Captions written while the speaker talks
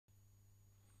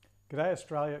G'day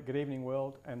Australia, good evening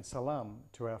world, and salam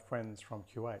to our friends from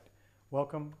Kuwait.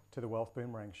 Welcome to the Wealth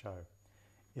Boomerang Show.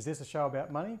 Is this a show about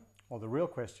money? Well, the real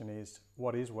question is,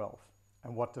 what is wealth?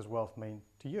 And what does wealth mean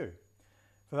to you?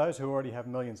 For those who already have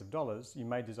millions of dollars, you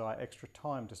may desire extra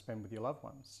time to spend with your loved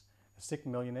ones. A sick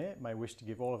millionaire may wish to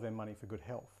give all of their money for good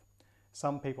health.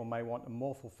 Some people may want a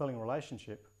more fulfilling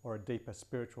relationship or a deeper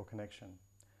spiritual connection.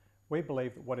 We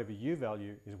believe that whatever you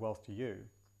value is wealth to you,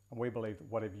 and we believe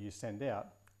that whatever you send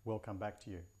out will come back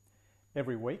to you.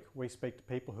 Every week, we speak to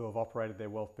people who have operated their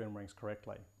wealth boomerangs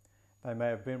correctly. They may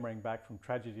have boomeranged back from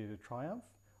tragedy to triumph,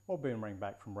 or boomeranged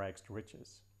back from rags to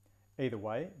riches. Either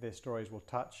way, their stories will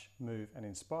touch, move, and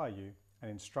inspire you and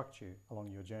instruct you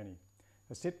along your journey.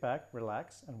 So sit back,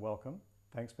 relax, and welcome.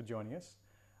 Thanks for joining us.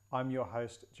 I'm your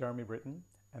host, Jeremy Britton,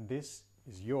 and this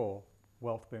is your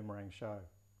Wealth Boomerang Show.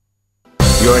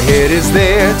 Your head is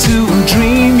there to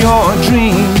dream your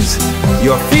dreams.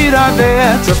 Your feet are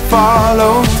there to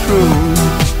follow through.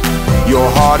 Your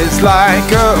heart is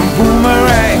like a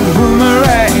boomerang,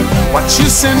 boomerang. What you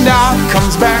send out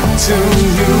comes back to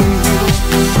you.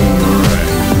 Boomerang, boomerang.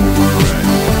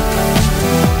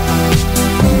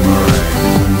 Boomerang, boomerang.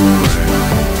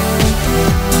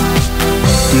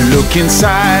 Look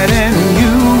inside and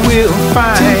you will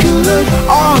find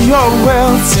all your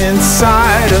wealth's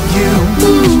inside of you.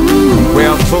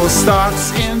 Wealth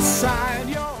starts inside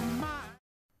your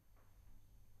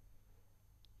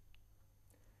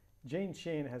mind.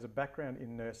 Sheehan has a background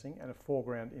in nursing and a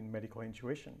foreground in medical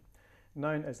intuition.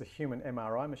 Known as the human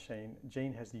MRI machine,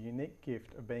 Jean has the unique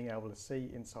gift of being able to see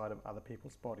inside of other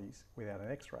people's bodies without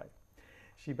an X-ray.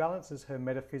 She balances her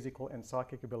metaphysical and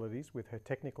psychic abilities with her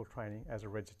technical training as a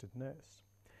registered nurse.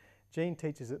 Jean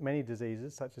teaches that many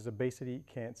diseases such as obesity,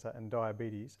 cancer and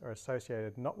diabetes are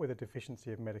associated not with a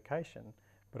deficiency of medication,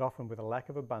 but often with a lack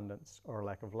of abundance or a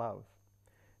lack of love.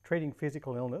 Treating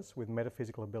physical illness with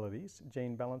metaphysical abilities,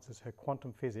 Jean balances her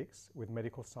quantum physics with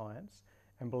medical science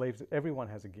and believes that everyone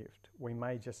has a gift. We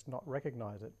may just not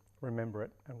recognise it, remember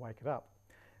it and wake it up.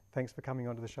 Thanks for coming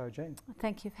onto the show, Jean.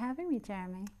 Thank you for having me,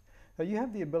 Jeremy. So you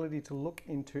have the ability to look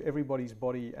into everybody's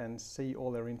body and see all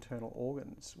their internal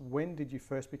organs. When did you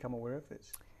first become aware of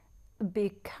this?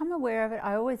 Become aware of it,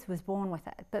 I always was born with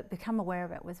it, but become aware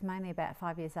of it was mainly about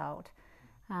 5 years old.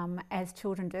 As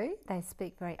children do, they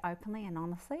speak very openly and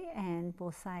honestly and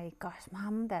will say, gosh,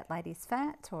 Mum, that lady's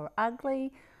fat or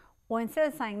ugly. Or instead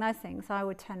of saying those things, I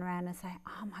would turn around and say,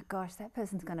 oh my gosh, that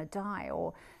person's going to die,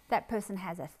 or that person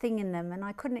has a thing in them. And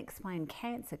I couldn't explain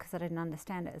cancer because I didn't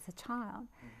understand it as a child.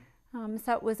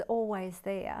 So it was always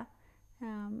there,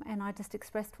 and I just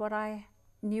expressed what I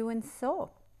knew and saw.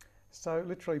 So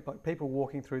literally, like people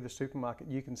walking through the supermarket,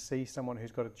 you can see someone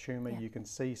who's got a tumour, you can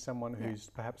see someone who's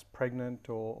perhaps pregnant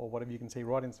or whatever, you can see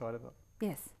right inside of them?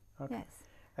 Yes, okay. Yes.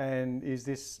 And is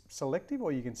this selective,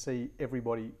 or you can see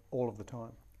everybody all of the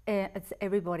time? It's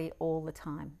everybody all the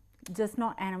time, just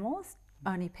not animals,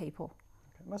 only people.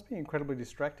 It must be incredibly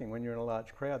distracting when you're in a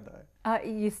large crowd though. It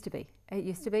used to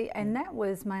be, and that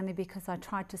was mainly because I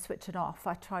tried to switch it off.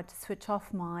 I tried to switch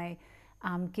off my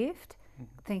gift,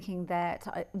 thinking that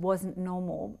it wasn't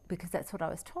normal because that's what I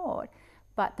was taught.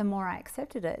 But the more I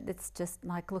accepted it, it's just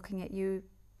like looking at you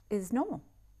is normal.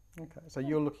 Okay, so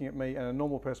you're looking at me, and a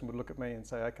normal person would look at me and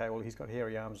say, okay, well, he's got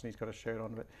hairy arms and he's got a shirt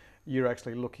on, but you're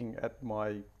actually looking at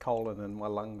my colon and my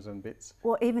lungs and bits.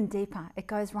 Or even deeper, it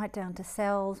goes right down to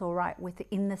cells, or right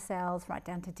within the cells, right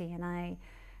down to DNA.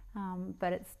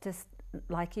 But it's just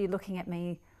like you looking at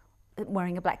me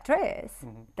wearing a black dress.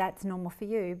 That's normal for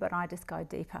you, but I just go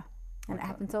deeper, and it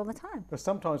happens all the time. But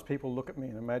sometimes people look at me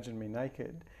and imagine me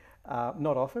naked.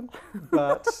 Not often,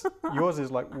 but yours is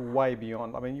like way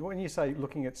beyond. I mean, when you say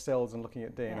looking at cells and looking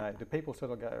at DNA, do people sort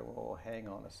of go, well, hang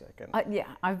on a second? Yeah,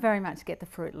 I very much get the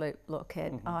Fruit Loop look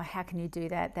at, oh, how can you do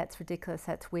that? That's ridiculous,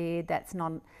 that's weird, that's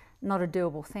not a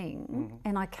doable thing.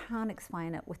 And I can't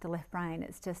explain it with the left brain.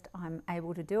 It's just I'm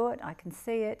able to do it, I can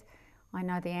see it, I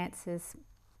know the answers,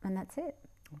 and that's it.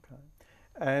 Okay.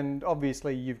 And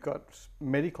obviously you've got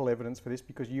medical evidence for this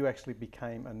because you actually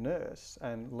became a nurse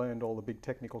and learned all the big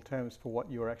technical terms for what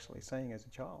you were actually seeing as a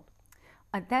child.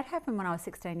 That happened when I was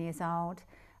 16 years old.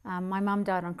 My mum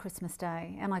died on Christmas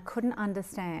Day, and I couldn't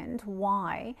understand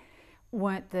why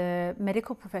weren't the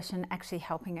medical profession actually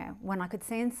helping her. When I could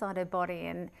see inside her body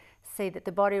and see that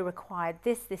the body required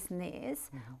this, this and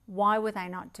this, why were they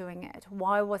not doing it?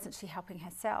 Why wasn't she helping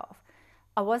herself?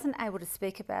 I wasn't able to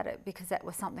speak about it because that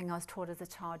was something I was taught as a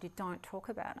child. You don't talk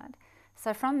about it.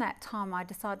 So from that time, I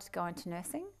decided to go into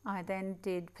nursing. I then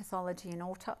did pathology and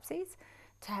autopsies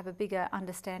to have a bigger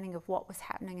understanding of what was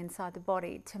happening inside the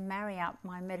body, to marry up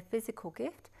my metaphysical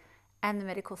gift and the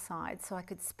medical side so I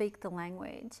could speak the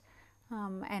language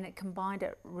and it combined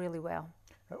it really well.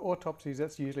 Autopsies,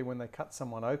 that's usually when they cut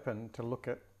someone open to look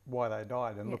at why they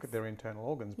died and look Yes. at their internal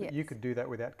organs, but Yes. you could do that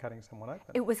without cutting someone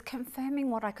open. It was confirming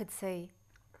what I could see,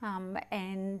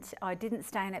 and I didn't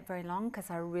stay in it very long because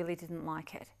I really didn't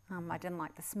like it. I didn't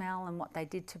like the smell and what they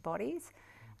did to bodies,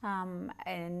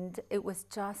 and it was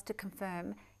just to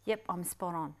confirm, yep, I'm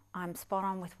spot on. I'm spot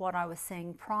on with what I was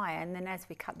seeing prior, and then as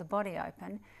we cut the body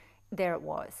open, there it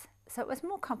was. So it was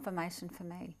more confirmation for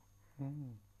me.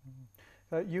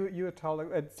 You were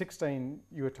told at 16,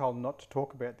 you were told not to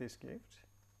talk about this gift.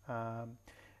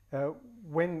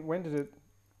 When did it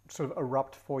sort of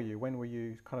erupt for you? When were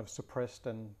you kind of suppressed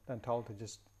and told to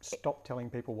just stop telling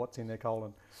people what's in their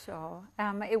colon? Sure.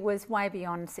 It was way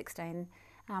beyond 16.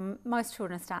 Most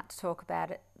children start to talk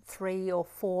about it 3 or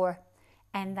 4,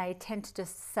 and they tend to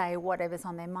just say whatever's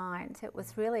on their mind. It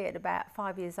was really at about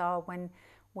 5 years old when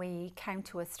we came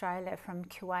to Australia from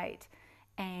Kuwait,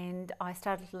 and I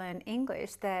started to learn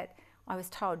English that I was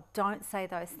told, don't say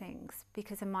those things,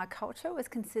 because in my culture it was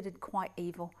considered quite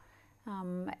evil.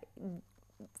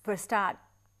 For a start,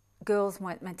 girls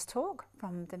weren't meant to talk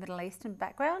from the Middle Eastern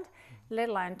background, let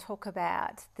alone talk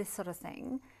about this sort of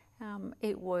thing.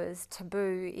 It was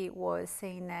taboo. It was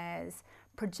seen as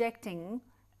projecting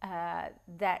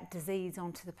that disease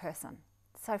onto the person.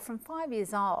 So from 5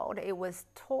 years old, it was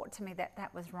taught to me that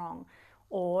that was wrong,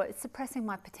 or suppressing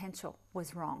my potential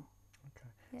was wrong. Okay.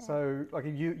 Yeah. So like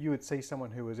if you would see someone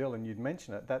who was ill and you'd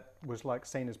mention it, that was like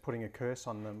seen as putting a curse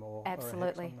on them or Absolutely, or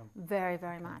a hex on them. very,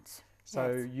 very much.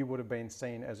 So Yes. you would have been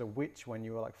seen as a witch when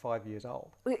you were like 5 years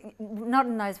old. Not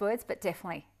in those words, but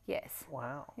definitely, yes.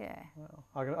 Wow. Yeah. Wow.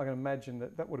 I can imagine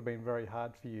that would have been very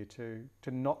hard for you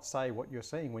to not say what you're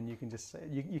seeing when you can just say,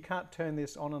 you can't turn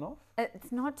this on and off?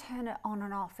 It's not turn it on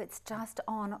and off, it's just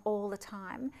on all the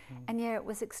time. And yeah, it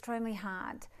was extremely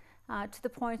hard to the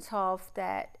point of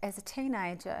that as a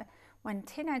teenager, when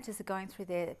teenagers are going through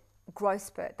their growth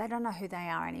spurt, they don't know who they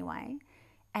are anyway.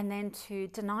 And then to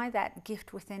deny that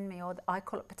gift within me, or I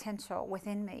call it potential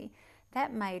within me,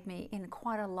 that made me in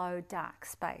quite a low, dark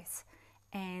space.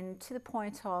 And to the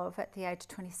point of, at the age of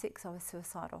 26, I was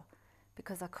suicidal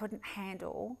because I couldn't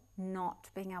handle not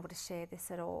being able to share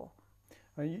this at all.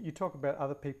 You talk about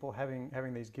other people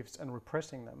having these gifts and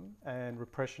repressing them, and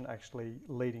repression actually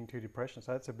leading to depression.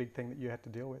 So that's a big thing that you had to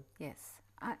deal with. Yes,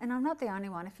 and I'm not the only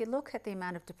one. If you look at the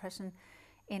amount of depression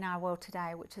in our world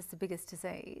today, which is the biggest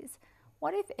disease,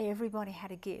 what if everybody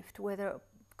had a gift, whether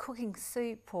cooking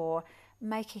soup or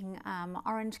making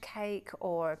orange cake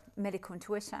or medical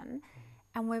intuition,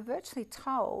 and we're virtually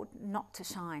told not to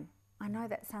shine? I know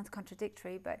that sounds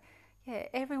contradictory, but yeah,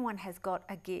 everyone has got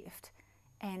a gift.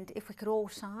 And if we could all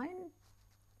shine,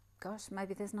 gosh,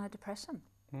 maybe there's no depression.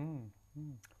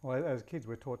 Well, as kids,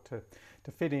 we're taught to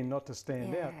fit in, not to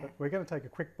stand out. But we're going to take a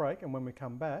quick break, and when we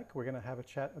come back, we're going to have a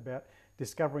chat about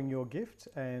discovering your gift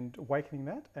and awakening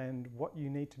that, and what you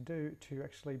need to do to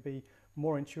actually be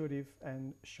more intuitive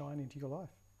and shine into your life.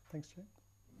 Thanks, Jane.